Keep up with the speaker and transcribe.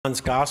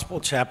John's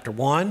Gospel, chapter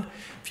 1.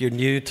 If you're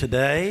new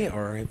today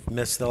or have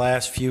missed the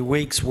last few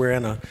weeks, we're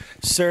in a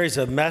series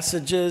of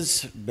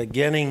messages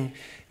beginning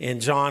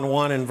in John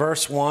 1 and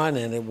verse 1,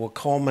 and it will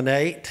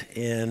culminate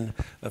in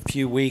a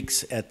few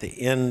weeks at the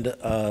end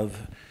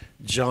of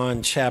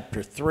John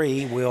chapter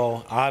 3.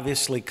 We'll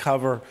obviously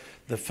cover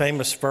the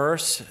famous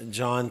verse,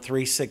 John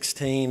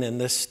 3:16, in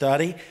this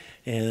study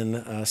in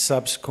a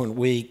subsequent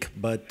week,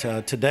 but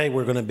today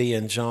we're going to be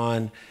in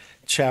John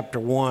chapter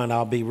 1.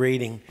 I'll be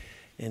reading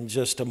in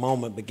just a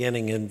moment,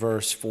 beginning in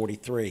verse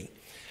 43.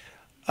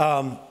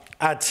 I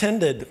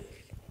attended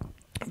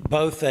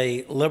both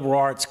a liberal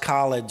arts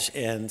college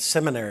and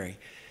seminary,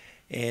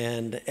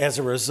 and as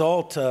a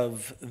result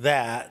of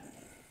that,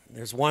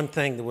 there's one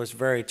thing that was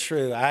very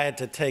true. I had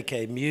to take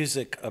a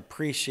music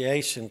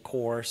appreciation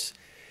course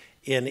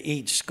in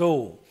each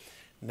school.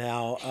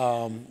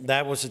 Now,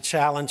 that was a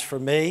challenge for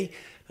me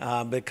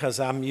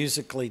because I'm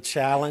musically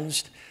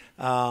challenged.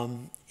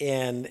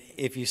 And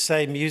if you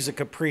say music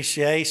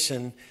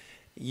appreciation,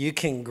 you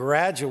can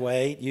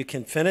graduate, you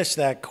can finish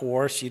that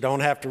course. You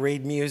don't have to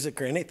read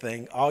music or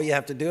anything. All you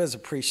have to do is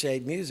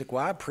appreciate music.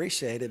 Well, I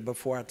appreciated it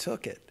before I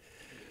took it.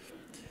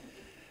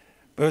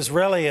 But it was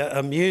really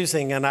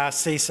amusing, and I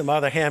see some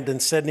other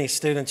Hampden-Sydney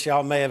students.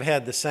 Y'all may have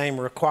had the same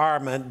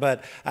requirement,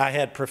 but I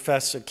had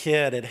Professor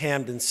Kidd at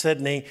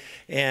Hampden-Sydney,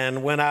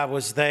 and when I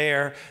was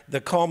there,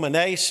 the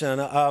culmination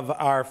of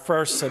our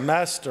first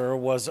semester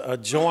was a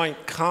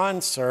joint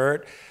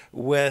concert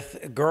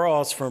with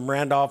girls from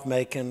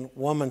Randolph-Macon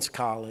Women's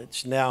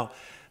College. Now,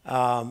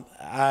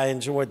 I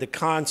enjoyed the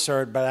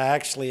concert, but I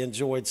actually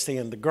enjoyed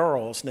seeing the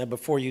girls. Now,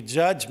 before you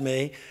judge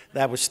me,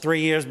 that was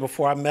 3 years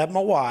before I met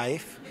my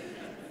wife.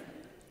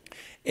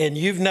 And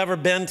you've never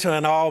been to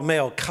an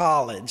all-male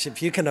college.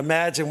 If you can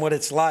imagine what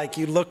it's like,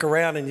 you look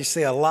around and you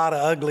see a lot of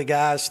ugly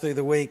guys through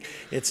the week.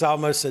 It's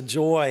almost a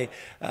joy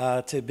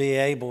to be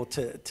able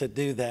to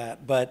do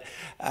that. But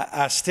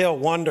I still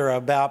wonder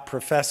about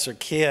Professor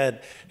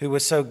Kidd, who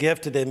was so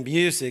gifted in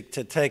music,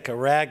 to take a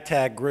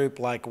ragtag group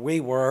like we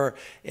were,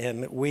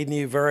 and we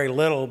knew very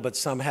little, but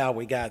somehow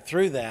we got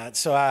through that.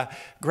 So I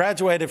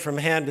graduated from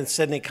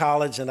Hampden-Sydney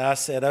College, and I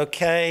said,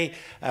 okay,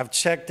 I've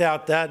checked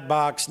out that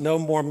box, no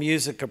more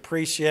music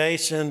appreciation.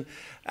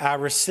 I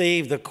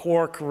received the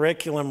core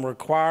curriculum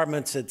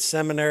requirements at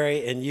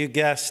seminary, and you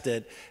guessed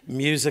it,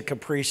 music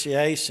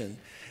appreciation.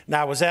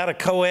 Now, I was at a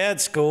co-ed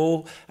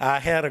school. I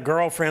had a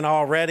girlfriend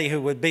already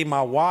who would be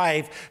my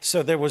wife,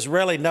 so there was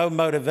really no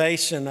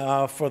motivation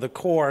for the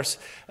course,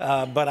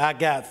 but I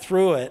got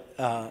through it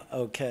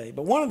okay.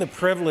 But one of the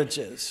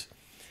privileges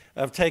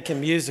of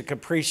taking music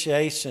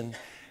appreciation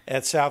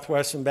at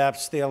Southwestern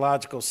Baptist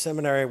Theological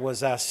Seminary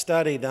was I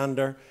studied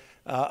under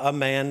a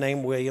man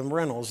named William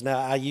Reynolds. Now,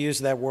 I use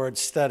that word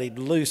studied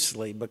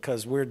loosely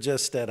because we're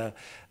just at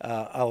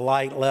a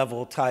light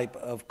level type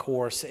of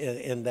course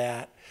in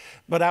that.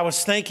 But I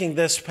was thinking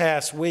this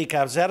past week,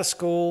 I was at a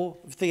school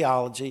of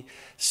theology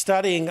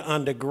studying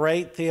under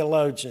great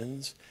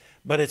theologians,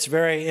 but it's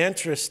very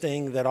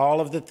interesting that all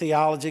of the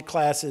theology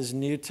classes,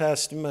 New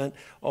Testament,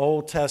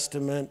 Old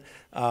Testament,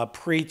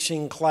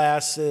 preaching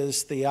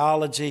classes,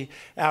 theology,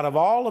 out of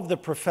all of the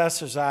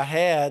professors I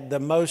had, the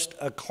most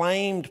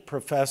acclaimed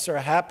professor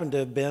happened to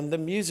have been the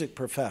music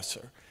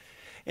professor.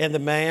 And the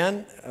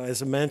man,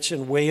 as I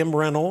mentioned, William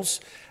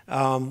Reynolds,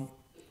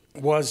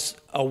 was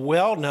a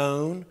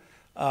well-known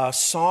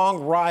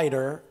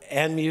songwriter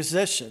and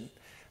musician.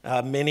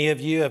 Many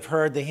of you have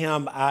heard the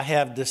hymn, I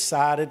Have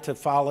Decided to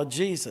Follow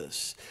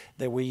Jesus,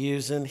 that we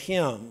use in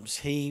hymns.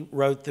 He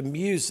wrote the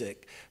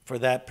music for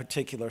that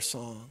particular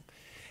song.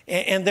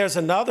 And there's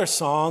another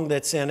song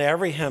that's in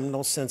every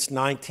hymnal since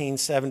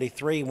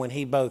 1973 when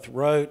he both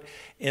wrote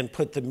and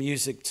put the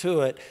music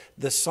to it,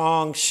 the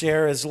song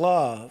Share His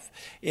Love.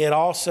 It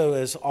also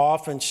is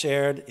often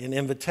shared in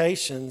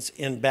invitations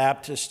in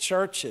Baptist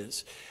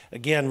churches.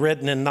 Again,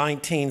 written in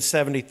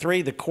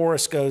 1973, the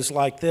chorus goes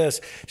like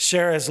this: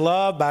 share His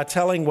love by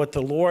telling what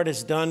the Lord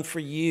has done for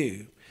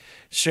you.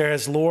 Share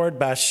His Lord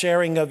by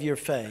sharing of your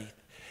faith,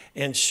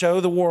 and show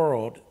the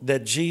world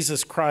that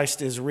Jesus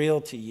Christ is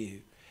real to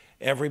you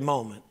every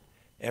moment,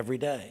 every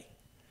day.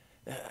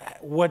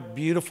 What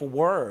beautiful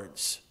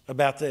words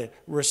about the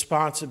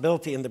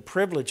responsibility and the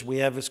privilege we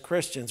have as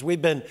Christians.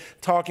 We've been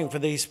talking for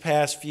these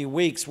past few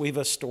weeks. We have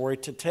a story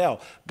to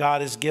tell.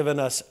 God has given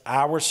us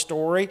our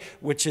story,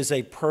 which is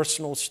a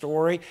personal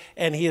story,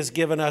 and He has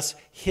given us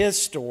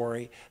His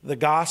story, the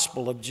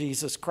gospel of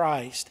Jesus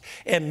Christ.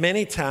 And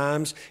many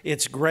times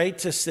it's great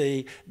to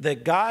see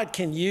that God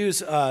can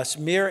use us,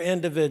 mere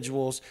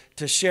individuals,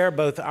 to share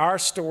both our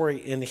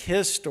story and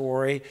His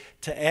story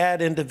to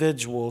add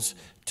individuals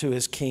to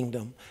His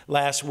kingdom.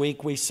 Last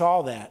week we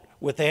saw that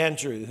with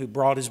Andrew, who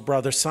brought his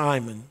brother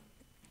Simon.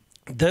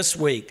 This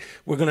week,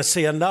 we're going to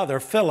see another,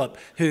 Philip,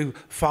 who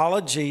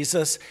followed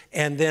Jesus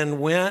and then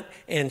went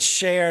and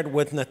shared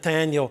with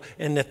Nathanael,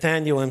 and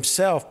Nathanael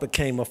himself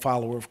became a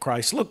follower of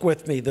Christ. Look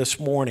with me this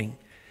morning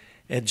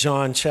at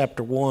John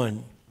chapter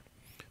 1,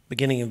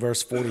 beginning in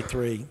verse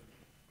 43.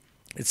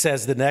 It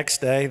says the next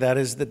day, that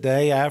is the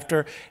day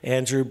after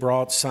Andrew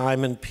brought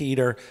Simon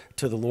Peter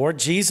to the Lord,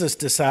 Jesus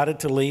decided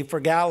to leave for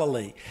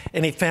Galilee.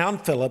 And he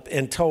found Philip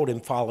and told him,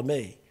 "Follow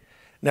me."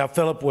 Now,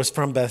 Philip was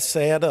from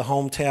Bethsaida,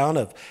 hometown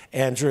of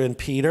Andrew and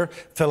Peter.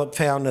 Philip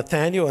found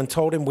Nathanael and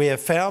told him, "We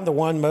have found the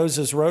one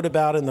Moses wrote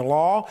about in the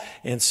law,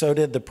 and so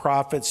did the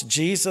prophets,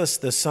 Jesus,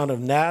 the son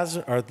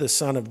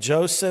of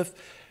Joseph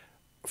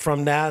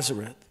from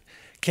Nazareth."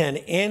 "Can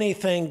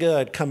anything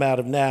good come out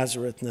of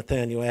Nazareth?"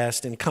 Nathanael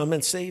asked. "And come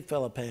and see,"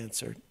 Philip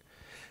answered.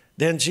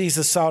 Then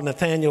Jesus saw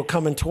Nathanael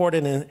coming toward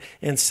him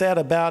and said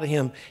about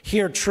him,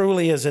 "Here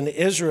truly is an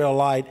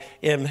Israelite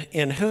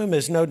in whom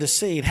is no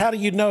deceit." "How do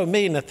you know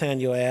me?"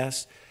 Nathanael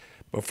asked.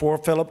 "Before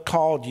Philip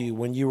called you,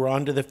 when you were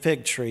under the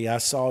fig tree, I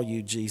saw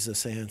you,"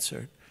 Jesus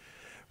answered.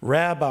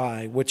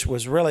 "Rabbi," which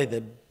was really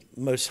the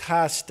most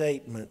high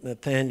statement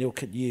Nathanael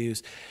could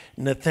use.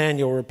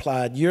 Nathanael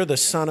replied, "You're the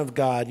Son of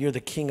God. You're the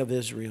King of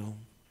Israel."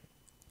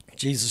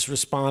 Jesus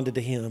responded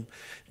to him,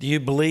 "Do you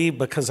believe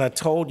because I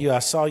told you I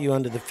saw you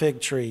under the fig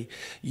tree?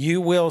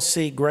 You will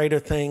see greater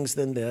things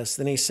than this."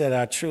 Then he said,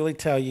 "I truly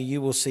tell you, you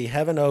will see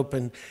heaven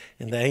open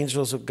and the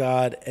angels of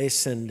God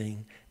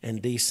ascending and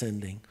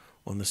descending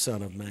on the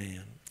Son of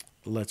Man."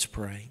 Let's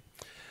pray.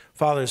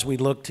 Father, as we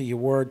look to your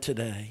word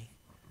today,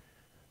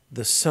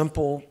 the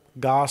simple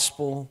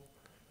gospel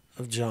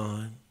of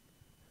John,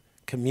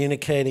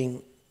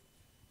 communicating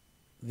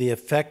the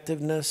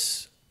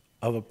effectiveness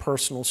of a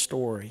personal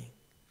story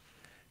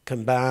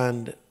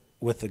combined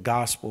with the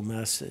gospel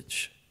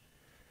message.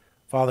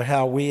 Father,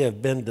 how we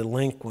have been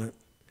delinquent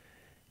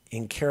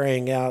in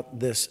carrying out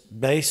this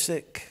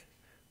basic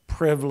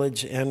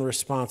privilege and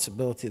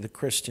responsibility of the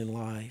Christian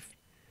life.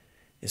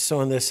 And so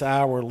in this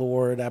hour,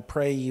 Lord, I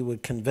pray you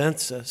would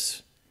convince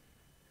us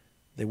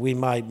that we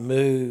might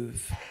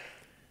move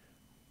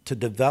to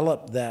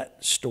develop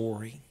that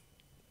story,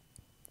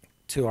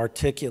 to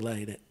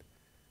articulate it,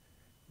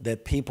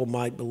 that people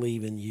might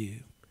believe in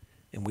you.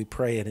 And we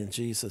pray it in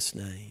Jesus'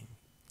 name.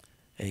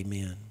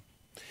 Amen.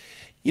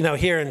 You know,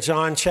 here in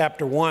John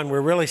chapter 1, we're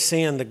really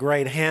seeing the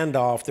great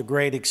handoff, the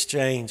great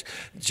exchange.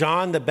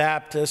 John the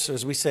Baptist,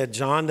 as we said,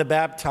 John the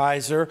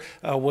Baptizer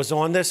was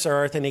on this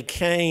earth, and he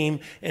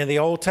came, and the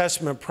Old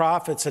Testament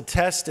prophets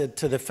attested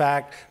to the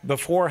fact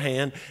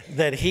beforehand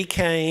that he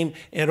came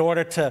in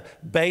order to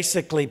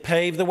basically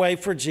pave the way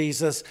for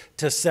Jesus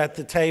to set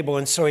the table.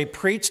 And so he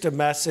preached a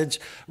message,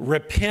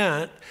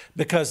 repent,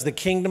 because the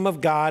kingdom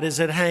of God is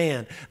at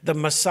hand. The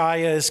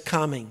Messiah is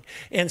coming.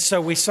 And so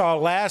we saw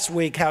last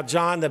week how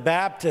John the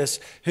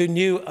Baptist, who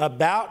knew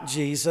about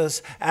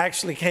Jesus,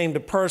 actually came to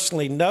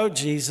personally know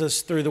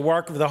Jesus through the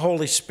work of the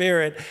Holy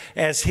Spirit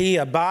as he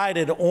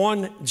abided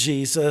on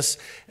Jesus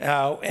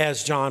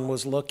as John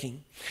was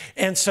looking.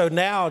 And so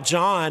now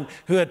John,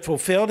 who had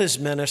fulfilled his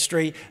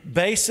ministry,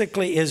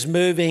 basically is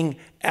moving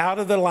out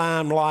of the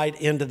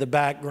limelight into the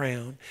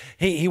background.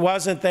 He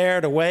wasn't there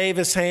to wave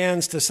his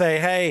hands to say,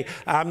 "Hey,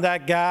 I'm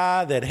that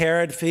guy that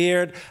Herod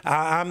feared.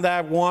 I'm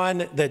that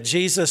one that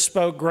Jesus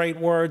spoke great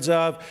words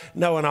of."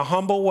 No, in a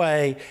humble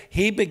way,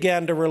 he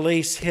began to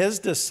release his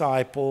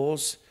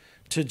disciples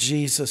to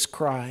Jesus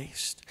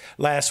Christ.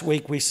 Last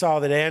week we saw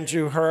that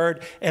Andrew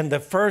heard, and the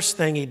first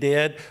thing he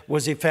did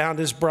was he found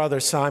his brother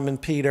Simon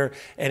Peter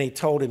and he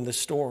told him the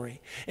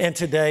story. And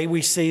today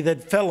we see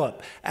that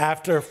Philip,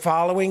 after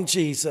following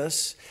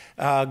Jesus,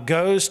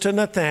 goes to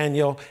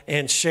Nathanael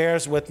and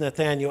shares with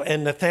Nathanael.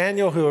 And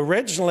Nathanael, who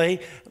originally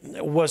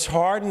was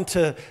hardened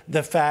to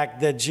the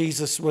fact that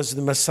Jesus was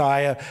the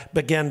Messiah,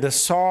 began to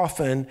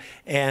soften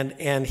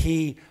and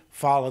he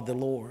followed the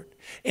Lord.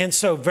 And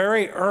so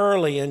very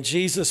early in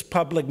Jesus'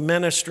 public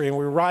ministry, and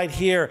we're right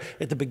here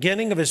at the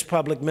beginning of his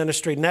public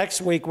ministry.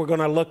 Next week, we're going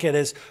to look at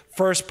his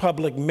first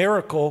public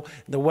miracle,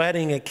 the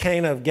wedding at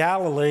Cana of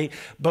Galilee.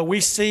 But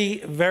we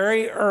see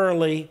very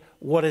early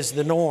what is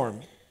the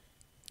norm,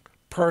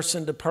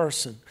 person to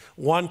person.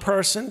 One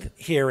person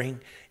hearing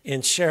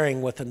and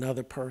sharing with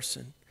another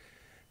person.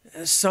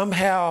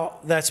 Somehow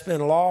that's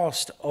been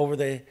lost over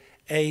the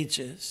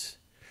ages.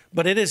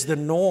 But it is the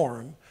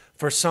norm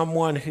for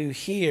someone who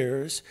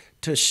hears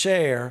to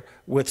share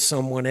with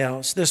someone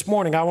else. This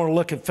morning, I want to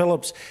look at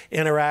Philip's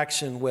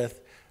interaction with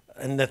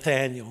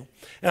Nathanael.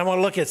 And I want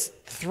to look at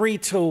three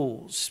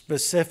tools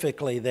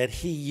specifically that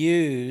he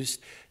used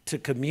to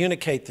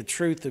communicate the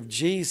truth of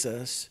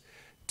Jesus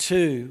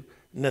to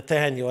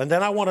Nathanael. And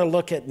then I want to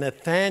look at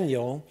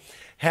Nathanael,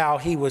 how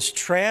he was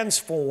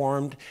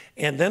transformed,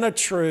 and then a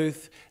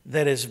truth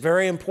that is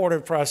very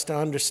important for us to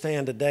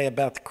understand today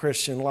about the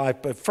Christian life.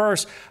 But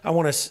first, I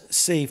want to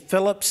see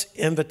Philip's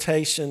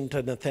invitation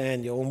to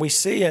Nathanael. And we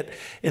see it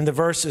in the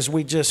verses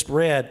we just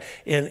read,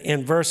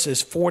 in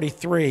verses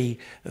 43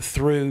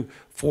 through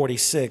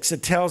 46.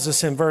 It tells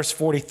us in verse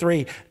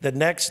 43, the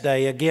next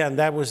day, again,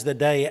 that was the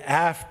day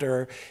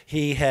after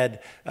he had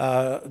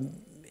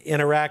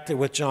interacted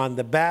with John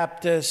the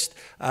Baptist,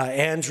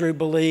 Andrew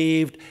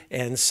believed,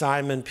 and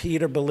Simon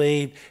Peter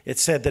believed. It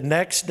said the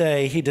next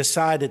day he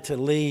decided to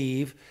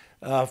leave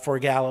for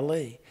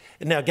Galilee.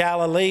 Now,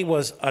 Galilee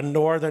was a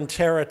northern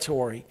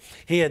territory.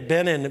 He had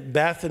been in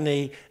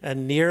Bethany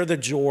near the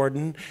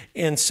Jordan,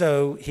 and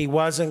so he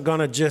wasn't going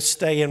to just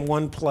stay in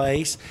one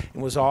place. It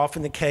was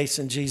often the case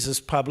in Jesus'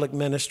 public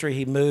ministry.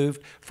 He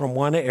moved from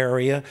one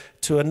area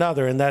to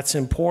another, and that's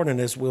important,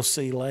 as we'll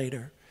see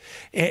later.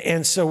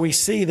 And so we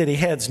see that he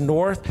heads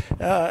north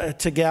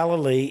to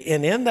Galilee,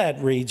 and in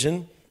that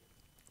region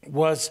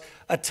was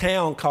a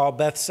town called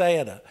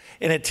Bethsaida.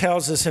 And it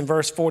tells us in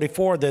verse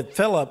 44 that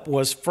Philip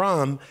was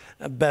from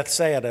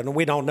Bethsaida. And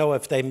we don't know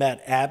if they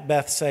met at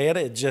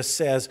Bethsaida. It just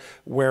says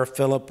where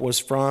Philip was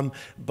from.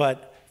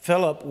 But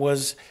Philip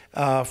was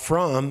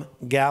from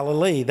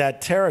Galilee,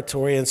 that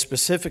territory, and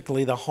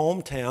specifically the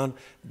hometown,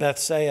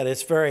 Bethsaida.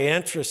 It's very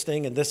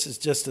interesting, and this is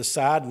just a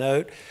side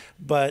note,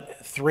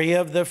 but 3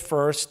 of the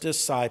first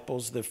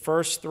disciples, the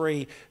first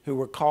 3 who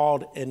were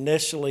called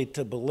initially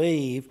to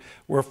believe,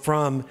 were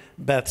from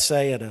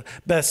Bethsaida.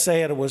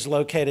 Bethsaida was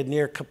located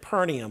near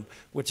Capernaum,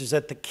 which is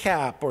at the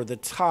cap or the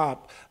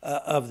top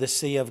of the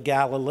Sea of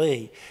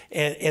Galilee.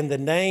 And the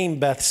name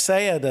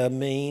Bethsaida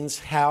means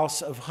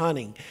house of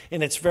hunting.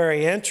 And it's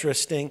very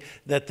interesting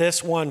that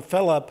this one,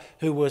 Philip,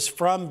 who was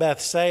from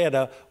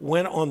Bethsaida,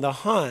 went on the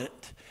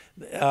hunt,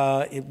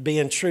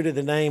 being true to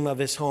the name of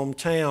his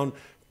hometown,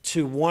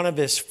 to one of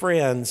his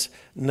friends,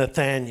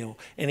 Nathanael.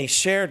 And he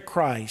shared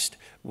Christ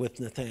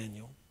with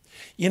Nathanael.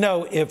 You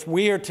know, if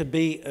we are to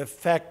be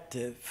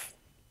effective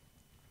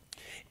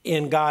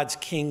in God's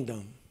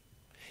kingdom,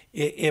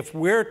 if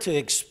we're to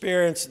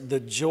experience the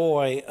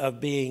joy of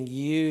being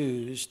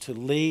used to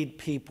lead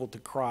people to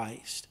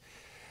Christ,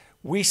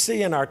 we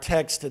see in our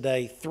text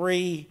today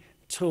 3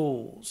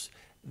 tools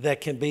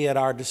that can be at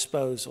our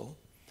disposal.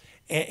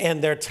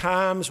 And there are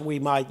times we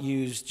might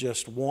use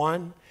just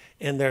one,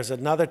 and there's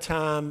another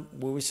time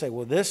where we say,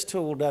 well, this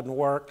tool doesn't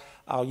work,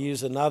 I'll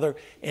use another.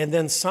 And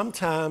then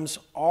sometimes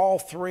all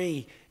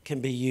 3 can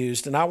be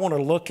used. And I want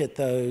to look at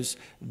those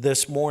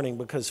this morning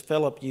because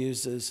Philip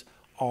uses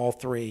all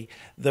 3.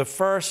 The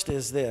first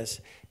is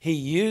this: he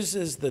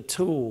uses the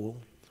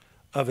tool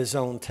of his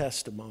own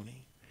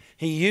testimony.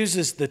 He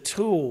uses the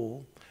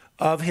tool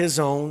of his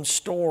own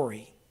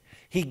story.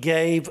 He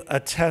gave a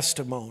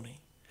testimony.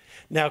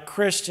 Now,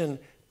 Christian,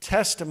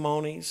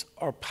 testimonies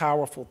are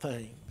powerful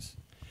things.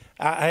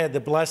 I had the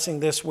blessing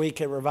this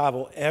week at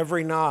Revival.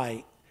 Every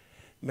night,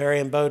 Mary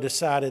and Bo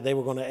decided they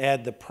were going to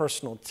add the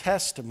personal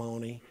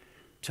testimony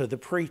to the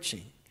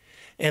preaching.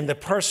 And the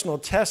personal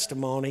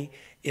testimony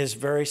is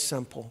very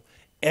simple.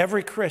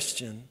 Every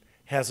Christian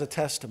has a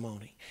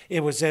testimony.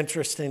 It was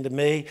interesting to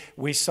me.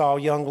 We saw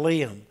young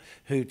Liam,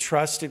 who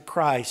trusted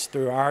Christ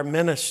through our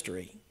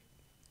ministry.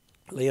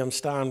 Liam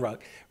Steinruck,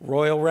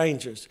 Royal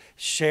Rangers,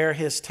 share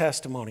his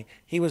testimony.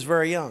 He was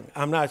very young.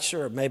 I'm not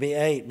sure, maybe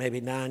 8,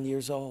 maybe 9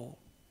 years old.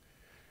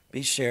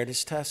 He shared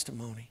his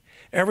testimony.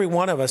 Every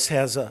one of us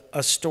has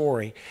a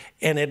story,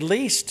 and at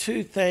least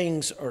 2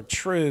 things are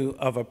true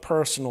of a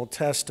personal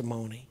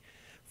testimony.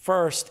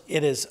 First,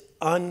 it is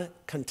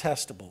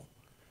uncontestable.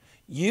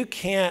 You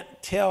can't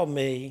tell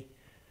me,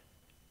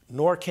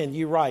 nor can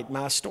you write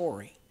my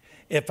story.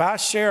 If I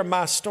share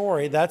my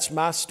story, that's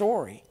my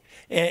story.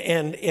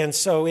 And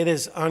so it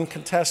is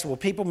uncontestable.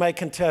 People may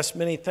contest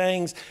many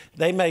things.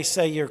 They may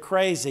say you're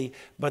crazy,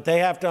 but they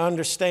have to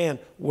understand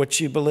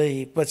what you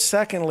believe. But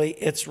secondly,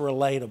 it's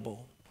relatable.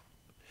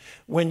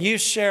 When you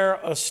share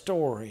a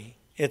story,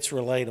 it's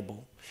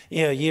relatable.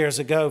 You know, years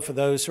ago, for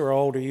those who are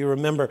older, you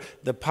remember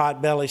the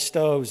potbelly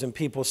stoves and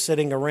people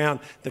sitting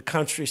around the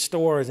country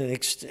stores and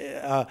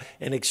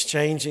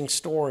exchanging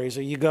stories.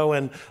 Or you go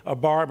in a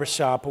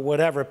barbershop or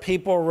whatever.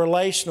 People are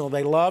relational.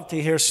 They love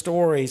to hear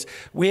stories.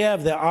 We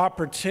have the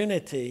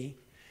opportunity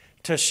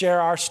to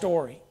share our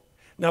story.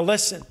 Now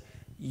listen,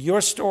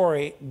 your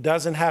story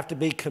doesn't have to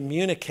be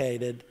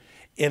communicated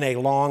in a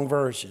long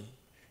version.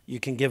 You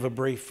can give a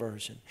brief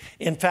version.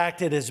 In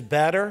fact, it is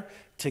better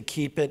to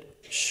keep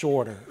it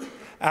shorter.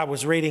 I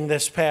was reading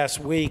this past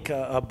week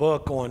a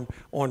book on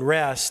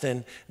rest,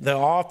 and the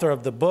author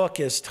of the book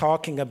is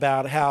talking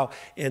about how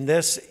in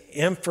this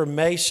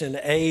information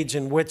age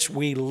in which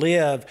we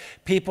live,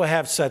 people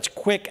have such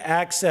quick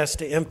access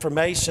to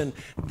information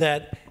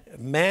that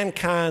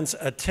mankind's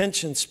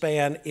attention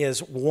span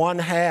is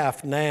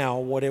 1/2 now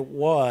what it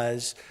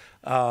was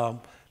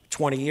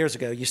 20 years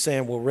ago. You're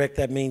saying, well, Rick,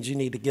 that means you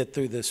need to get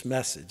through this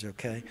message,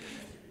 okay?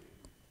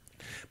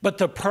 But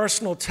the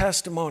personal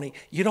testimony,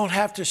 you don't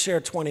have to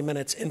share 20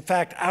 minutes. In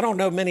fact, I don't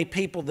know many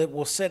people that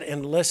will sit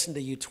and listen to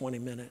you 20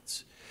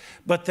 minutes.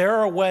 But there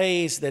are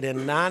ways that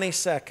in 90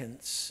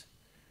 seconds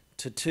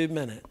to 2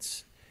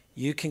 minutes,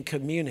 you can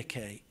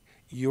communicate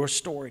your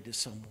story to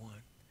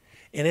someone.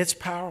 And it's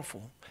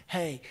powerful.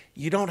 Hey,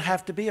 you don't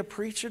have to be a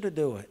preacher to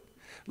do it.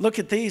 Look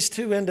at these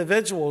 2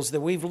 individuals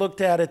that we've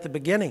looked at the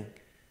beginning.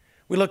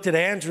 We looked at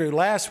Andrew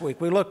last week.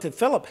 We looked at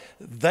Philip.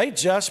 They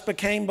just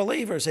became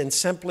believers. And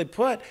simply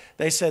put,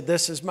 they said,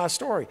 this is my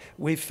story.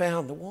 We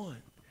found the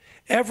one.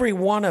 Every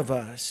one of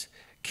us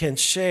can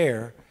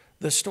share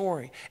the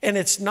story. And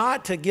it's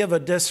not to give a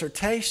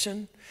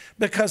dissertation.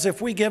 Because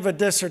if we give a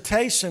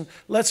dissertation,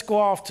 let's go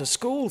off to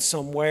school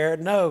somewhere.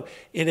 No,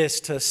 it is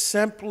to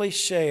simply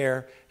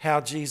share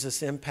how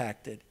Jesus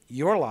impacted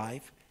your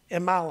life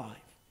and my life.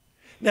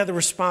 Now, the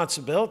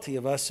responsibility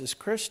of us as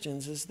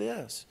Christians is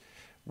this.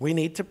 We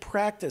need to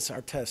practice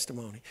our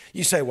testimony.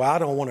 You say, well, I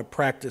don't want to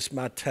practice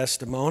my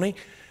testimony.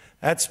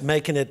 That's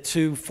making it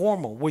too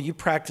formal. Well, you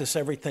practice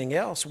everything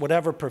else.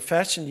 Whatever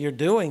profession you're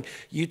doing,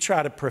 you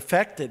try to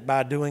perfect it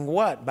by doing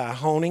what? By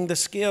honing the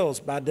skills,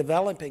 by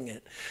developing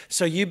it.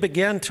 So you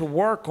begin to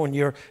work on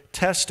your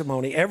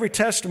testimony. Every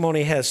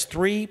testimony has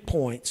 3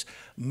 points.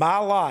 My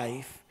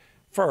life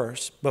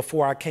first,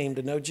 before I came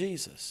to know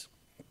Jesus.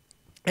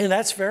 And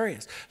that's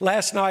various.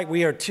 Last night,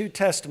 we heard 2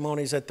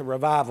 testimonies at the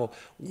revival.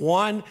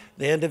 One,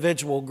 the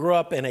individual grew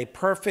up in a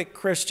perfect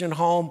Christian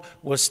home,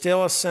 was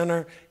still a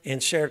sinner,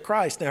 and shared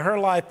Christ. Now, her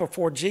life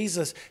before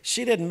Jesus,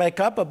 she didn't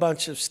make up a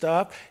bunch of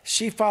stuff.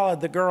 She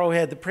followed the girl who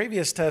had the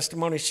previous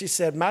testimony. She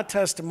said, my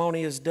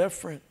testimony is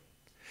different.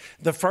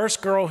 The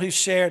first girl who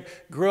shared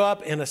grew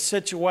up in a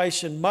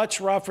situation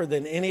much rougher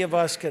than any of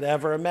us could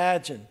ever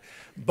imagine.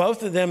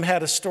 Both of them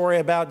had a story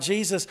about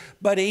Jesus,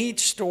 but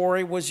each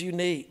story was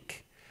unique.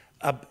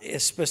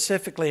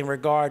 Specifically in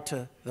regard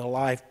to the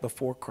life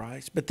before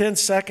Christ. But then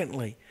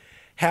secondly,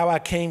 how I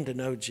came to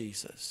know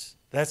Jesus.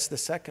 That's the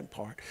second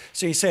part.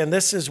 So you're saying,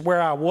 this is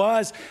where I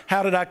was.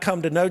 How did I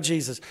come to know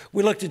Jesus?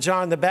 We looked at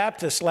John the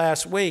Baptist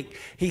last week.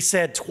 He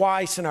said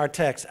twice in our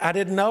text, I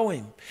didn't know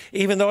him.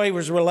 Even though he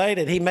was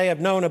related, he may have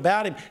known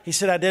about him. He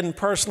said, I didn't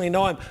personally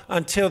know him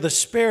until the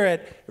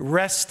Spirit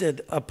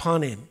rested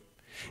upon him.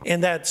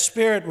 And that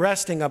Spirit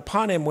resting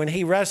upon him, when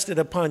he rested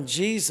upon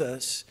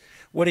Jesus,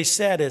 what he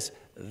said is,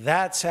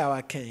 that's how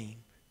I came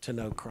to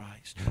know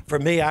Christ. For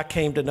me, I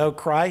came to know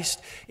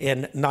Christ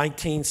in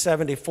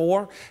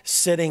 1974,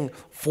 sitting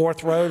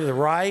 4th row to the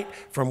right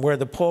from where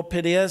the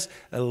pulpit is,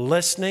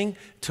 listening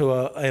to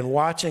and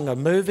watching a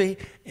movie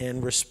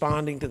and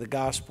responding to the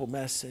gospel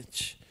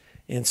message.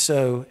 And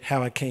so,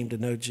 how I came to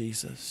know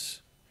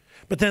Jesus.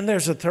 But then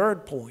there's a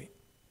third point.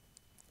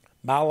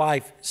 My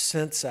life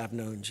since I've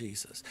known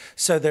Jesus.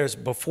 So there's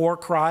before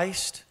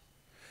Christ,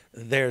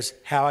 there's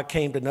how I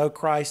came to know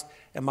Christ,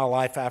 and my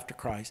life after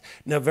Christ.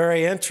 Now,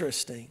 very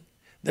interesting.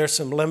 There's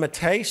some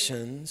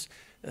limitations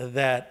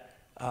that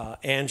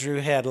Andrew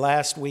had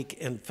last week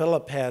and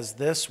Philip has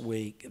this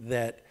week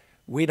that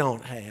we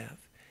don't have.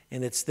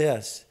 And it's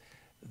this.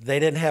 They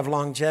didn't have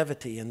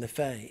longevity in the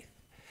faith.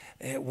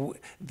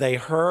 They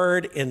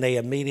heard and they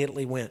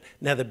immediately went.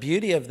 Now, the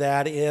beauty of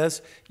that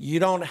is you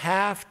don't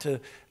have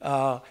to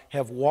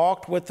have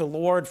walked with the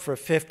Lord for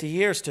 50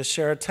 years to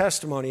share a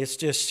testimony. It's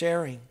just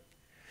sharing.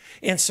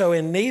 And so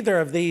in neither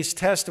of these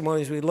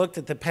testimonies we looked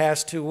at the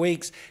past 2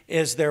 weeks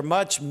is there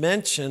much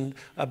mention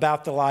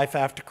about the life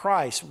after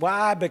Christ.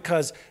 Why?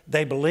 Because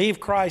they believed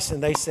Christ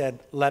and they said,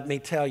 let me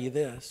tell you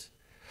this.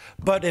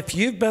 But if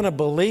you've been a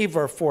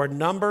believer for a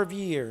number of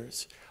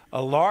years,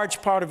 a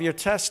large part of your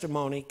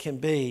testimony can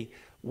be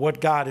what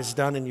God has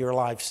done in your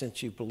life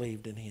since you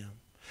believed in him.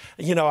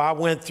 You know, I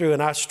went through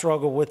and I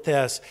struggled with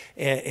this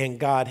and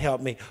God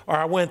helped me. Or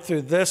I went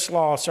through this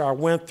loss or I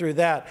went through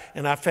that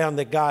and I found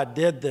that God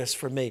did this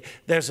for me.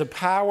 There's a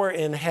power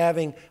in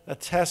having a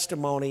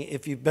testimony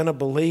if you've been a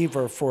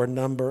believer for a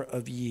number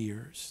of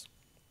years.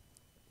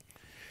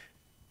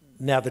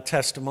 Now, the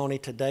testimony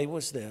today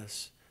was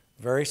this,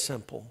 very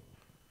simple.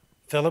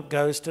 Philip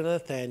goes to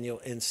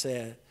Nathanael and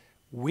said,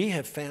 we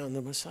have found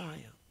the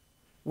Messiah.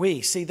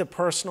 We see the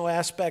personal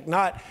aspect,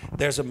 not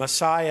there's a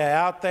Messiah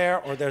out there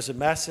or there's a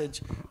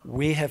message.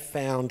 We have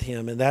found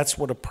him, and that's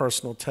what a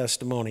personal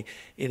testimony.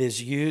 It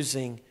is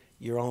using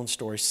your own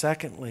story.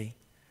 Secondly,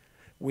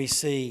 we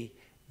see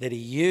that he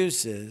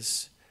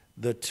uses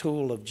the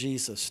tool of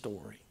Jesus'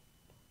 story.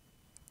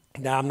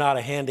 Now, I'm not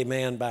a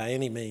handyman by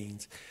any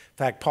means. In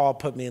fact, Paul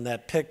put me in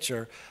that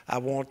picture. I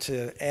want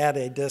to add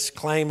a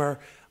disclaimer.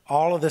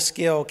 All of the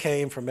skill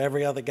came from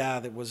every other guy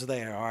that was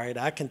there, all right?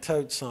 I can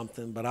tote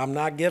something, but I'm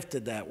not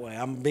gifted that way.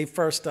 I'm going to be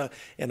first,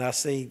 and I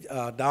see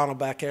Donald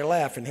back there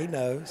laughing. He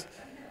knows.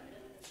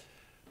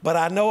 But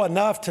I know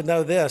enough to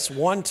know this.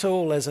 One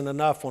tool isn't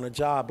enough on a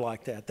job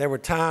like that. There were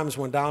times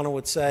when Donald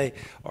would say,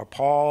 or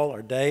Paul,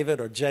 or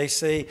David, or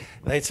JC,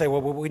 they'd say,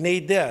 well, we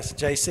need this.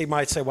 JC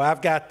might say, well,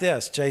 I've got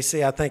this.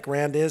 JC, I think,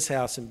 ran to his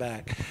house and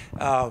back.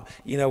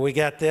 We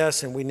got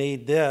this, and we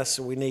need this,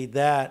 and we need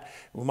that.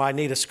 We might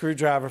need a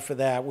screwdriver for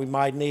that. We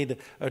might need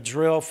a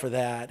drill for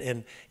that.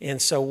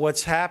 And so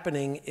what's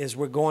happening is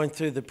we're going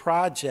through the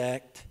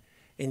project,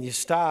 and you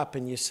stop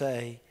and you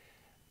say,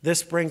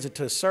 this brings it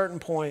to a certain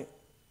point,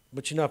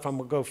 but you know, if I'm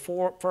going to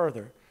go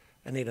further,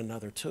 I need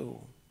another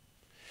tool.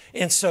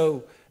 And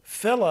so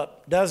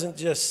Philip doesn't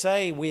just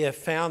say we have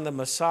found the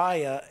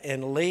Messiah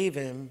and leave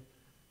him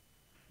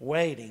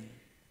waiting,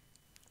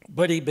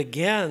 but he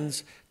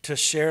begins to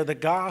share the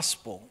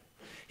gospel.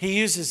 He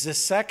uses this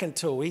second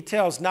tool. He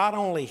tells not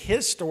only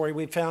his story,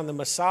 we found the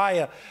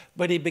Messiah,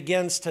 but he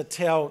begins to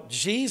tell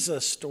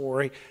Jesus'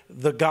 story,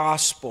 the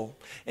gospel.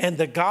 And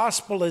the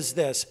gospel is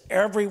this: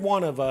 every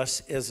one of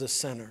us is a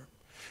sinner.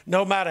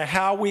 No matter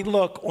how we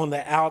look on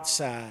the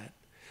outside,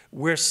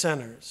 We're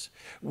sinners.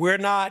 We're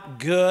not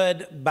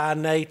good by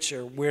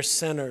nature. We're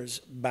sinners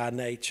by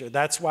nature.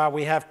 That's why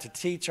we have to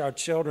teach our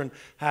children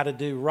how to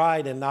do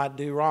right and not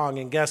do wrong.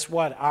 And guess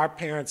what? Our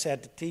parents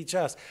had to teach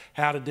us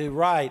how to do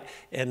right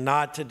and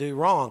not to do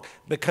wrong.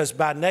 Because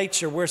by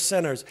nature, we're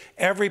sinners.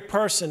 Every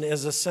person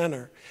is a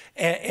sinner.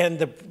 And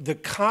the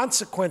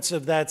consequence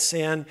of that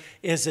sin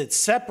is it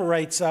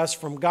separates us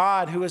from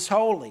God, who is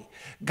holy.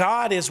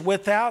 God is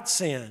without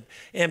sin.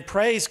 And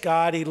praise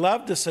God, He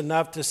loved us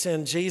enough to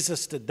send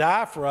Jesus to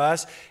die for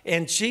us.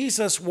 And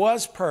Jesus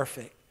was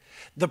perfect.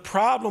 The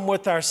problem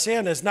with our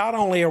sin is not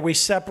only are we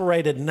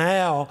separated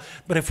now,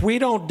 but if we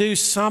don't do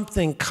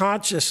something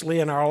consciously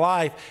in our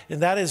life,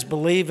 and that is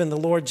believe in the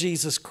Lord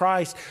Jesus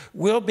Christ,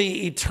 we'll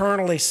be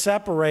eternally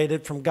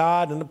separated from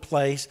God in a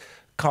place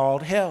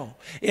called hell.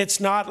 It's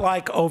not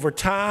like over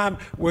time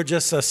we're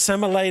just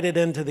assimilated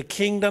into the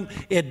kingdom.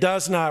 It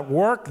does not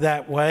work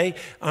that way.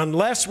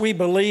 Unless we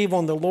believe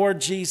on the Lord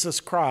Jesus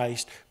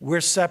Christ,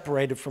 we're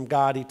separated from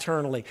God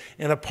eternally.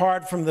 And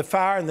apart from the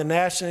fire and the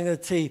gnashing of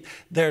the teeth,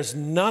 there's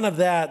none of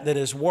that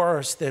is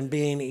worse than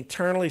being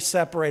eternally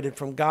separated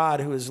from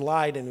God, who is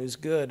light and who's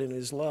good and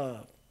who's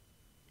love.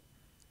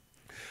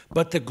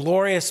 But the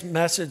glorious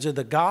message of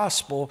the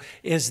gospel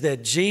is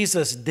that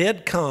Jesus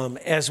did come,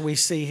 as we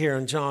see here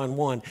in John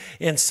 1.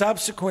 And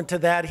subsequent to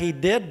that, He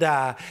did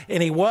die,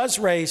 and He was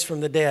raised from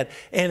the dead,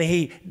 and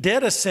He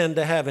did ascend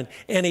to heaven,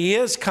 and He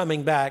is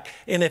coming back.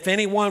 And if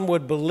anyone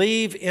would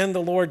believe in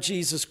the Lord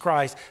Jesus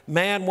Christ,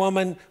 man,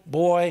 woman,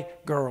 boy,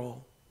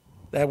 girl,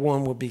 that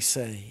one will be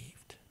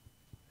saved.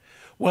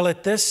 Well,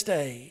 at this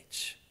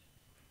stage,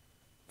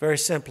 very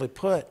simply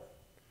put,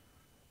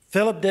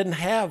 Philip didn't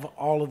have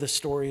all of the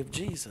story of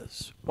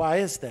Jesus. Why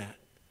is that?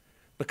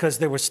 Because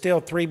there were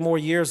still 3 more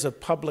years of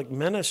public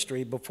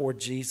ministry before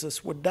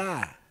Jesus would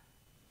die.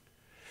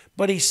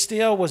 But he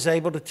still was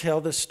able to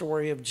tell the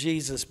story of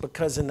Jesus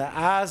because in the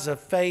eyes of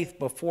faith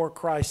before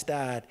Christ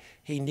died,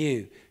 he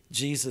knew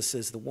Jesus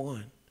is the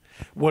one.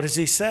 What does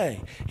he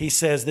say? He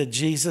says that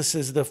Jesus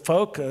is the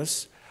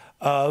focus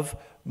of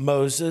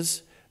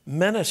Moses'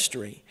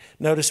 ministry.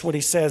 Notice what he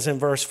says in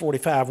verse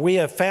 45. We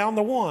have found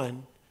the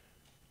one.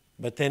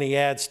 But then he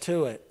adds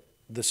to it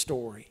the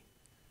story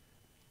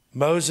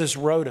Moses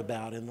wrote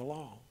about in the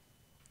law.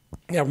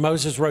 Now,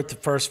 Moses wrote the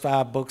first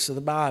 5 books of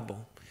the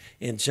Bible.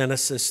 In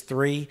Genesis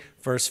 3,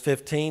 verse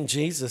 15,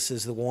 Jesus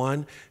is the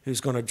one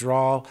who's going to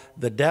draw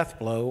the death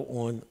blow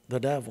on the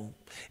devil.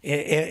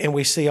 And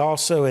we see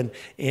also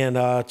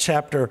in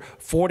chapter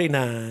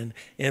 49,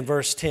 in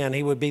verse 10,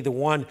 he would be the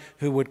one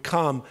who would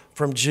come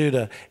from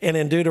Judah. And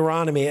in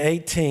Deuteronomy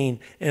 18,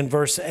 in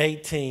verse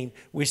 18,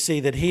 we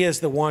see that he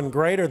is the one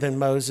greater than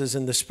Moses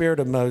in the spirit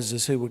of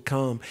Moses who would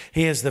come.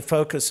 He is the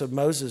focus of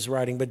Moses'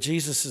 writing, but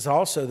Jesus is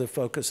also the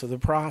focus of the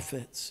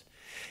prophets.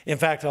 In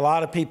fact, a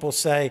lot of people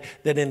say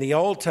that in the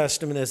Old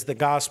Testament is the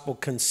gospel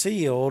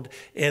concealed,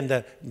 in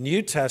the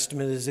New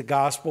Testament is the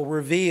gospel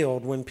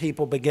revealed when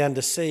people began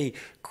to see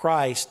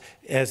Christ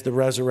as the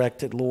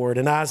resurrected Lord.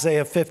 In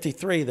Isaiah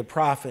 53, the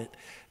prophet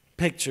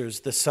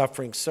pictures the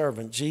suffering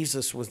servant.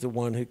 Jesus was the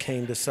one who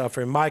came to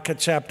suffer. In Micah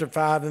chapter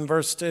 5 and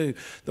verse 2,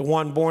 the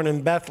one born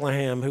in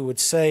Bethlehem who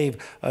would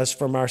save us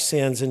from our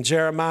sins. In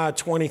Jeremiah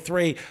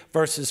 23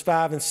 verses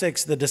 5 and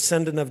 6, the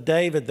descendant of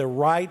David, the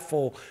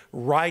rightful,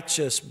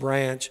 righteous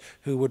branch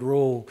who would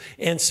rule.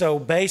 And so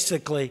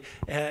basically,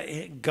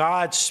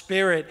 God's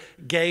Spirit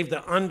gave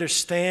the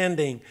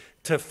understanding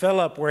to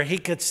Philip where he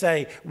could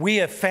say, we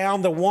have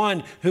found the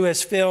one who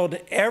has filled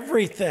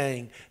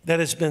everything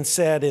that has been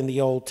said in the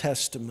Old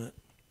Testament.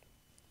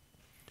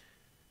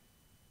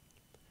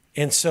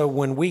 And so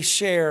when we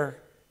share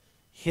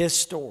his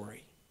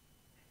story,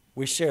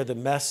 we share the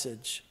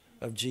message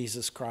of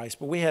Jesus Christ.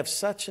 But we have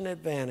such an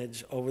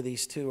advantage over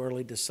these 2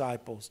 early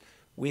disciples.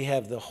 We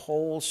have the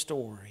whole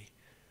story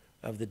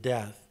of the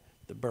death,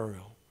 the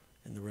burial,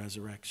 and the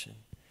resurrection.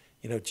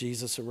 You know,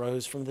 Jesus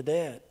arose from the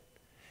dead.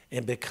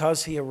 And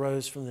because he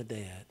arose from the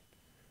dead,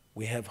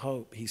 we have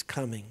hope. He's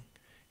coming.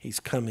 He's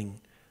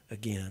coming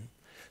again.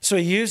 So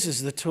he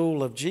uses the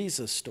tool of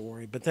Jesus'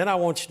 story. But then I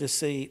want you to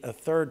see a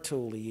third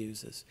tool he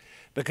uses.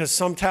 Because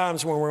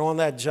sometimes when we're on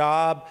that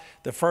job,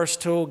 the first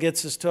tool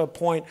gets us to a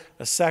point.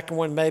 A second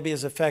one maybe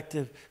is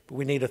effective, but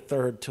we need a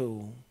third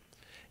tool.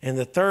 And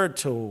the third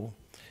tool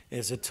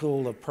is a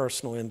tool of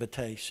personal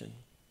invitation.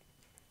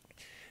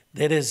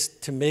 That is,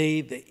 to me,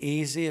 the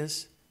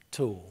easiest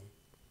tool.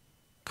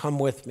 Come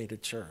with me to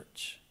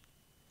church.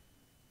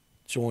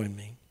 Join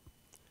me.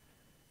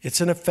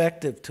 It's an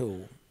effective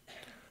tool.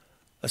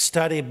 A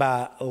study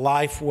by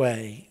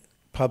Lifeway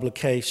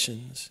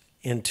Publications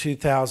in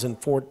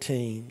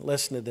 2014,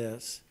 listen to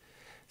this,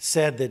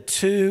 said that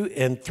 2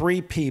 in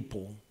 3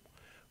 people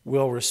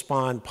will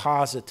respond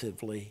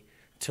positively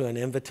to an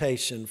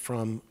invitation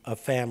from a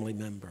family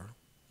member.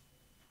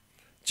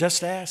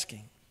 Just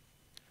asking.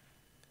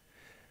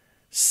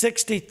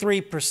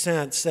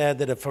 63% said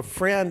that if a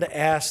friend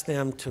asked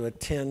them to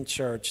attend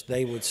church,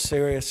 they would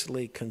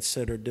seriously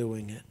consider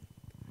doing it.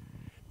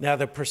 Now,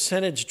 the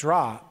percentage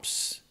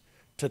drops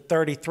to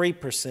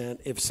 33%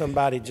 if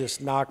somebody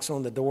just knocks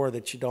on the door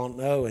that you don't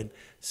know and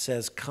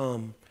says,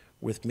 come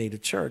with me to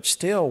church.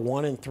 Still,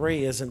 1 in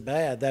 3 isn't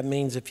bad. That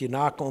means if you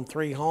knock on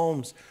 3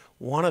 homes,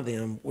 1 of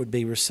them would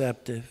be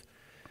receptive.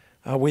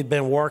 We've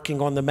been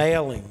working on the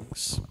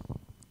mailings,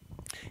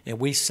 and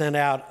we sent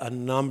out a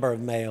number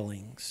of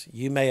mailings.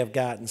 You may have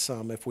gotten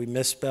some. If we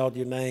misspelled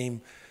your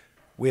name,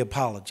 we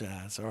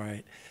apologize, all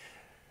right?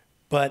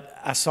 But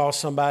I saw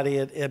somebody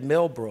at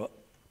Millbrook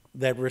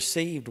that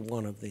received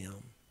one of them,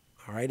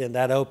 all right? And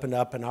that opened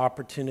up an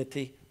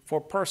opportunity for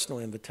personal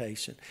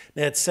invitation.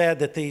 Now, it's said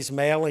that these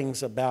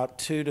mailings, about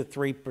 2 to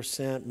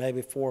 3%,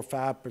 maybe 4 or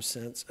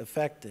 5%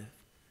 effective.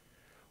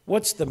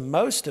 What's the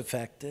most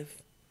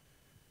effective?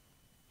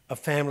 A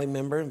family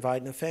member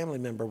inviting a family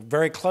member.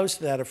 Very close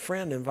to that, a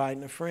friend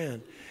inviting a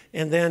friend.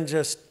 And then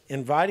just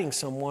inviting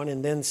someone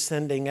and then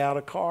sending out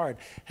a card.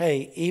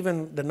 Hey,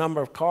 even the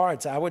number of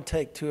cards, I would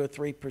take 2 or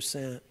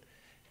 3%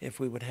 if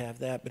we would have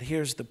that. But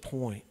here's the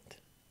point.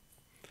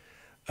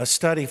 A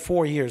study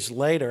 4 years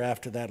later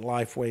after that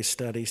Lifeway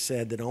study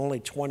said that only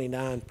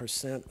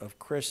 29% of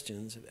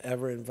Christians have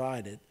ever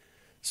invited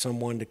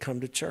someone to come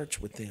to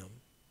church with them.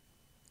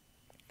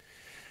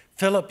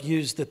 Philip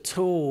used the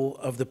tool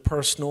of the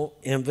personal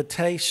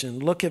invitation.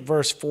 Look at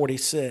verse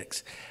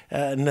 46.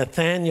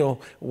 Nathanael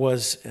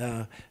was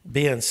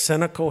being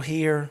cynical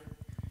here.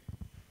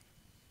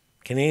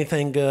 Can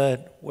anything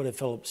good? What did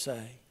Philip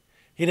say?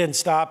 He didn't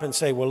stop and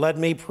say, well, let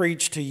me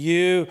preach to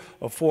you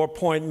a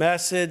 4-point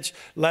message.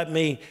 Let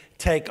me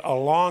take a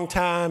long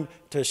time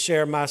to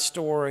share my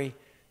story.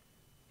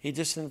 He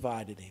just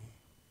invited him.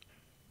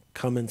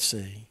 Come and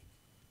see.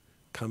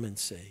 Come and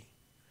see.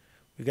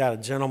 We've got a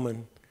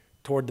gentleman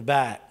toward the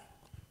back.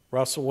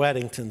 Russell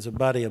Weddington's a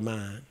buddy of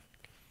mine,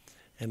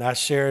 and I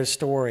share his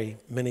story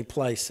many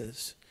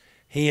places.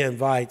 He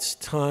invites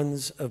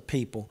tons of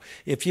people.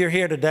 If you're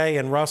here today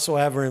and Russell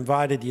ever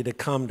invited you to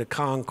come to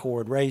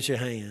Concord, raise your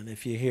hand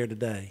if you're here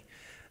today.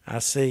 I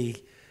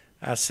see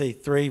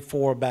 3,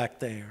 4 back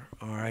there,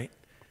 all right?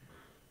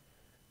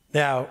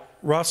 Now,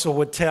 Russell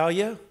would tell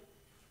you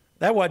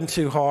that wasn't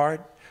too hard.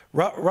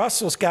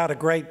 Russell's got a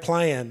great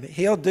plan.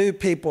 He'll do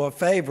people a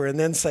favor and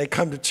then say,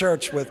 come to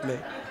church with me.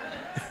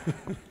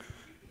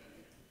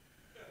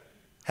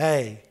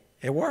 Hey,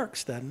 it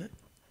works, doesn't it?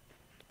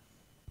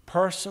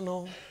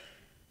 Personal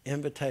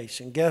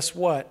invitation. Guess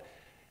what?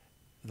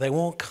 They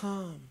won't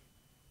come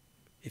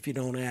if you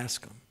don't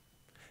ask them.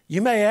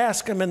 You may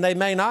ask them and they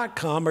may not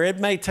come, or it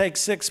may take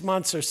 6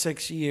 months or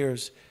 6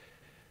 years.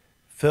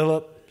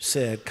 Philip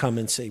said, come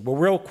and see. Well,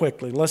 real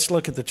quickly, let's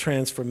look at the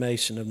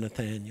transformation of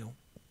Nathanael.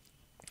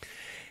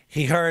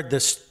 He heard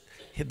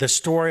the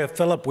story of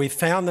Philip. We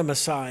found the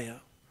Messiah.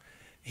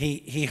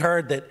 He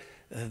heard that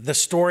the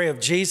story of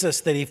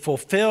Jesus, that he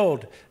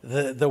fulfilled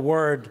the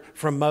word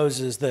from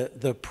Moses,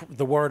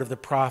 the word of the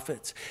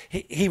prophets.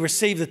 He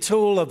received the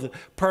tool of the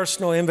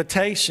personal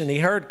invitation. He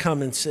heard,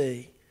 come and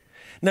see.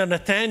 Now,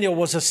 Nathanael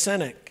was a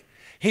cynic.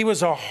 He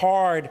was a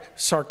hard,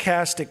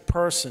 sarcastic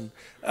person.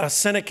 A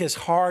cynic is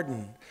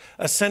hardened.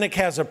 A cynic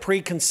has a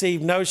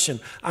preconceived notion.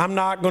 I'm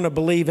not going to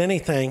believe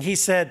anything. He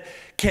said,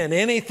 can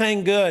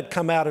anything good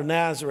come out of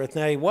Nazareth?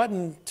 Now, he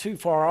wasn't too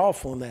far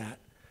off on that.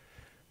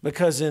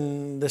 Because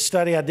in the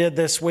study I did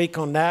this week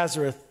on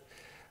Nazareth,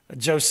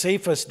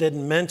 Josephus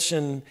didn't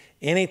mention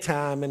any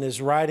time in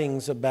his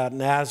writings about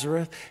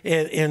Nazareth.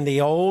 In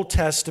the Old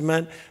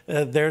Testament,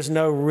 there's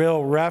no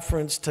real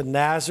reference to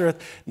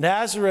Nazareth.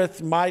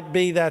 Nazareth might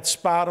be that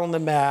spot on the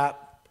map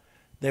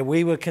that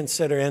we would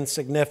consider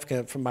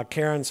insignificant. From my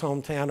Karen's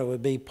hometown, it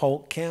would be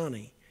Polk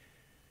County.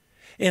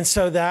 And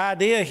so the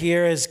idea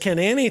here is, can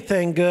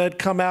anything good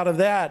come out of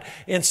that?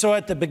 And so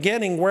at the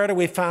beginning, where do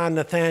we find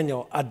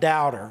Nathanael? A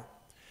doubter.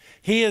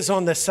 He is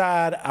on the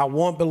side, I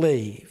won't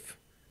believe.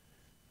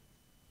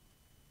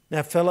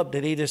 Now, Philip,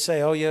 did he just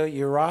say, oh, yeah,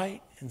 you're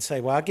right? And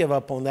say, well, I give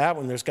up on that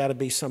one. There's got to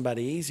be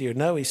somebody easier.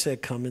 No, he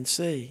said, come and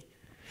see.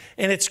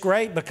 And it's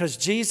great because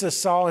Jesus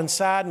saw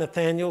inside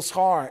Nathanael's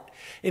heart.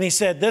 And he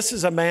said, this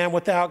is a man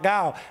without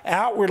guile.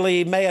 Outwardly,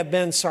 he may have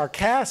been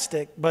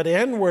sarcastic, but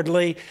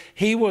inwardly,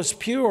 he was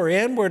pure.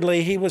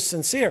 Inwardly, he was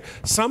sincere.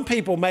 Some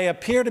people may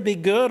appear to be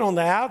good on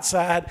the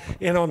outside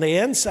and on the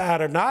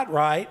inside are not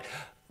right.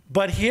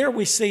 But here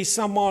we see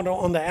someone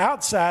on the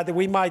outside that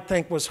we might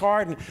think was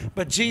hardened.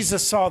 But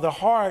Jesus saw the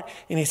heart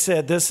and he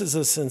said, this is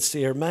a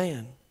sincere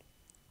man.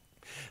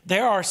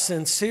 There are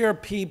sincere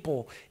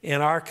people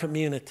in our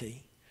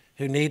community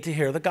who need to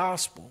hear the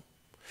gospel.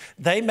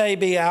 They may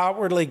be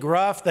outwardly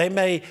gruff. They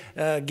may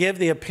give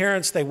the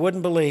appearance they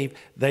wouldn't believe.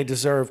 They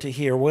deserve to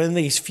hear. Well, in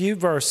these few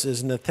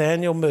verses,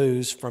 Nathanael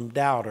moves from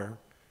doubter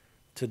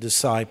to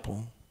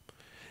disciple.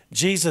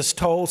 Jesus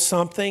told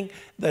something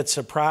that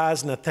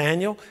surprised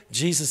Nathanael.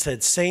 Jesus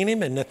had seen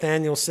him, and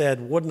Nathanael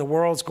said, what in the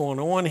world's going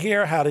on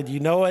here? How did you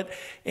know it?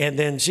 And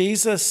then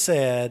Jesus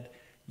said,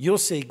 you'll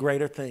see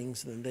greater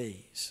things than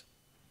these.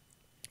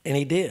 And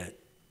he did.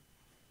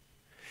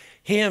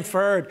 He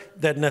inferred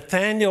that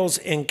Nathanael's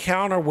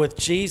encounter with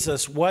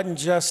Jesus wasn't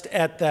just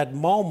at that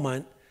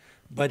moment,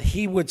 but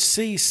he would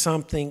see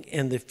something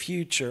in the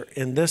future,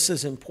 and this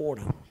is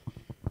important.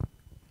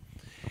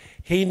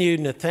 he knew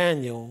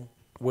Nathanael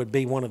would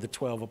be one of the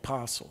 12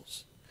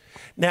 apostles.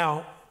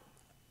 Now,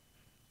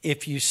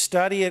 if you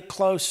study it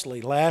closely,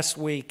 last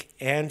week,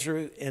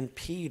 Andrew and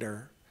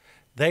Peter,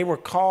 they were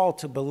called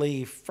to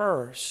believe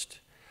first,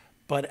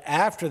 but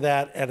after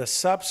that, at a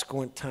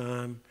subsequent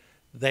time,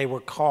 they were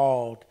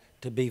called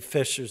to be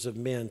fishers of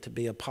men, to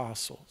be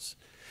apostles.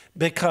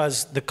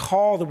 Because the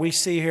call that we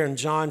see here in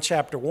John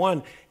chapter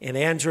 1, and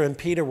Andrew and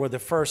Peter were the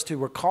first who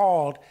were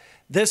called,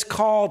 this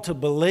call to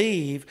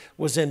believe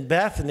was in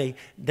Bethany,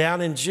 down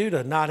in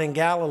Judah, not in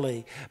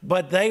Galilee.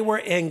 But they were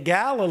in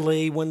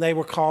Galilee when they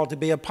were called to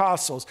be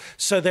apostles.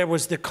 So there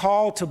was the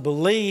call to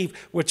believe,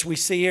 which we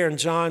see here in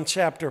John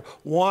chapter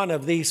 1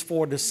 of these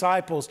 4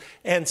 disciples.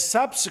 And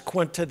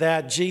subsequent to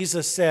that,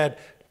 Jesus said,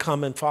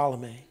 "Come and follow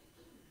me."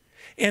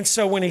 And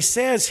so when he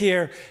says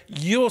here,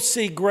 "You'll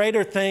see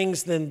greater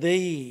things than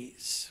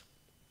these,"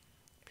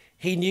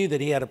 he knew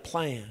that he had a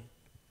plan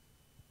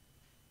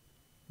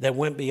that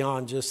went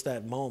beyond just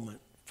that moment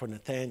for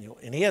Nathanael.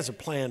 And he has a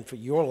plan for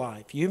your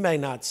life. You may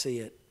not see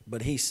it,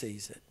 but he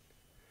sees it.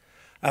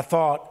 I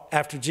thought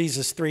after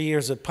Jesus' 3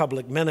 years of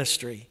public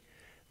ministry,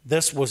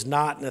 this was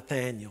not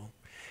Nathanael.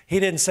 He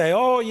didn't say,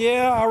 "Oh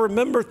yeah, I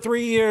remember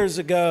 3 years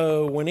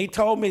ago when he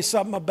told me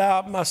something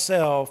about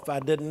myself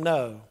I didn't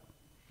know."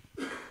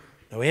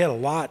 No, he had a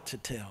lot to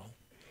tell.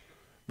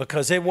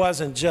 Because it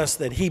wasn't just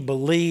that he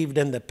believed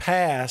in the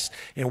past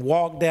and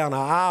walked down an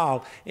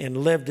aisle and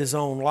lived his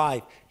own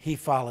life. He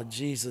followed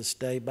Jesus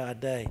day by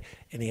day,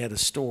 and he had a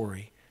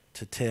story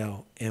to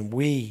tell. And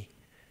we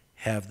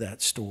have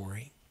that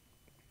story.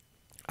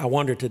 I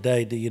wonder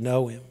today, do you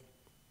know him?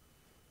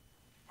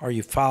 Are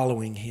you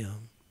following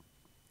him?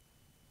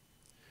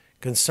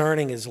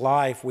 Concerning his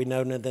life, we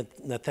know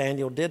that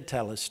Nathanael did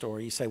tell his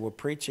story. You say, "Well,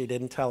 preacher, he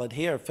didn't tell it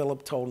here."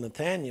 Philip told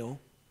Nathanael.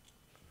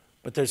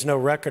 But there's no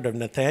record of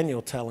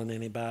Nathanael telling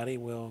anybody.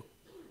 Well,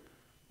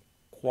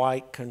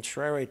 quite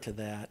contrary to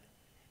that,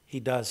 he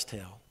does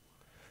tell.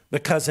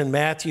 Because in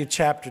Matthew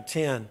chapter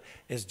 10,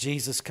 as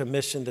Jesus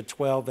commissioned the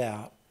 12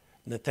 out,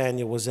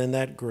 Nathanael was in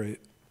that group.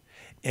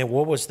 And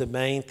what was the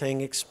main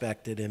thing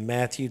expected? In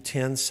Matthew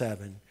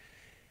 10:7,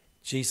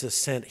 Jesus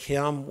sent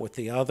him with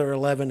the other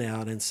 11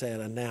 out and said,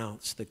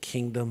 "Announce the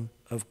kingdom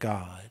of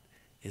God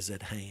is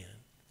at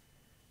hand."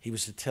 He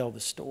was to tell the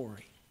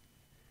story.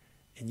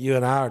 And you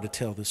and I are to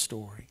tell the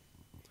story.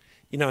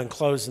 You know, in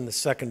closing, the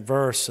second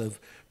verse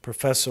of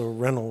Professor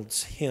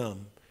Reynolds'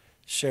 hymn,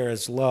 "Share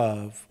His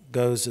Love,"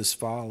 goes as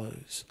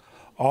follows.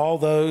 "All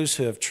those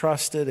who have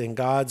trusted in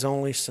God's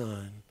only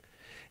Son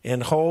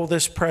and hold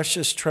this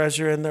precious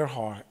treasure in their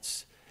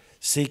hearts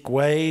seek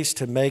ways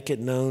to make it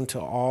known to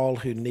all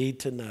who need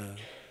to know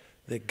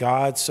that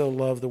God so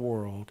loved the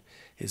world,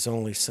 His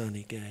only Son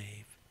He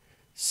gave."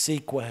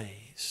 Seek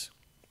ways.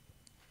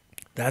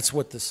 That's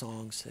what the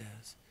song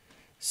says.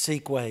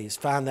 Seek ways.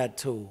 Find that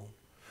tool.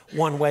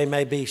 One way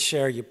may be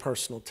share your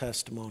personal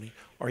testimony.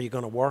 Are you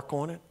going to work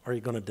on it? Are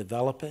you going to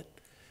develop it?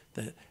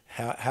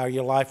 How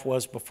your life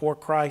was before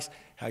Christ,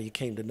 how you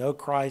came to know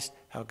Christ,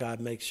 how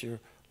God makes your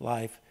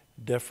life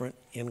different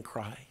in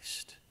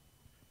Christ.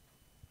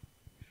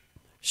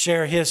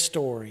 Share His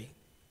story,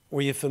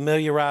 where you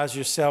familiarize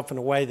yourself in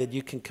a way that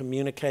you can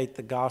communicate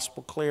the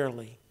gospel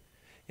clearly,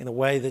 in a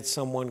way that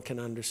someone can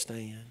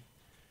understand.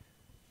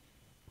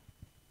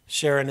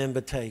 Share an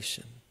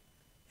invitation.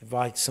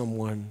 Invite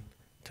someone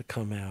to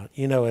come out.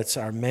 You know, it's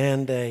our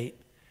mandate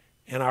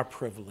and our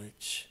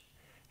privilege.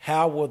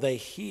 How will they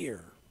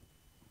hear?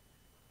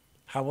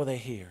 How will they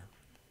hear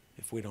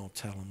if we don't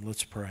tell them?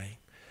 Let's pray.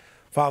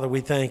 Father,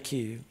 we thank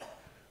you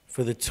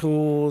for the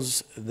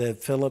tools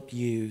that Philip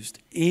used.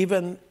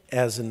 Even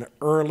as an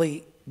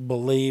early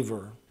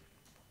believer,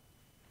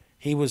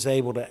 he was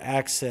able to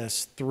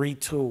access 3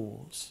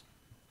 tools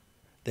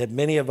that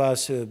many of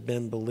us who have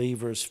been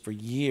believers for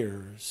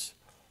years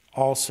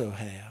also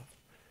have.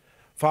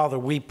 Father,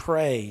 we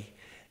pray,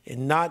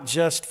 and not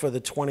just for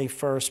the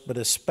 21st, but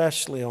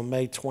especially on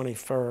May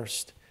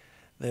 21st,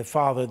 that,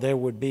 Father, there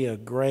would be a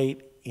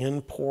great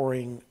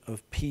inpouring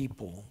of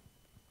people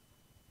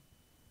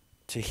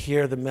to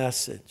hear the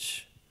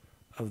message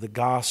of the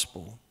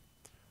gospel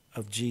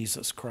of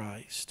Jesus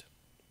Christ.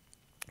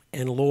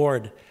 And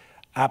Lord,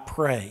 I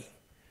pray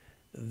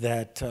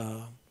that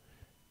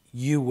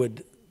you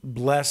would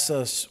bless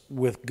us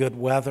with good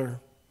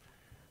weather,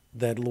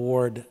 that,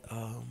 Lord,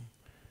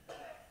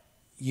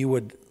 you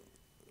would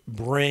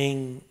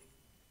bring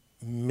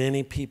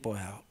many people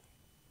out.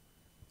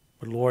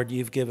 But Lord,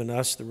 you've given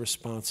us the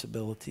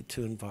responsibility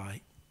to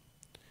invite.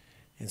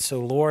 And so,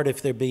 Lord,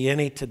 if there be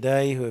any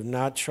today who have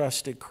not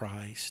trusted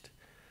Christ,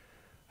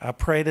 I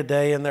pray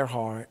today in their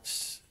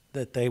hearts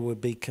that they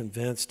would be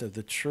convinced of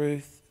the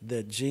truth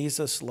that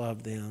Jesus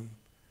loved them,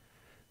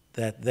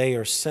 that they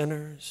are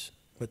sinners,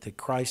 but that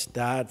Christ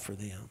died for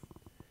them,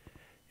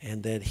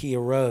 and that He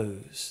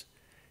arose,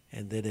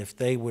 and that if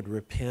they would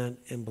repent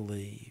and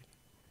believe,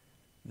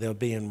 they'll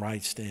be in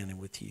right standing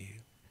with you.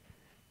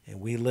 And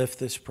we lift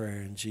this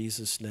prayer in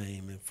Jesus'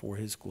 name and for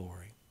His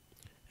glory.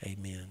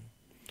 Amen.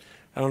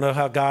 I don't know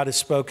how God has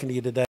spoken to you today.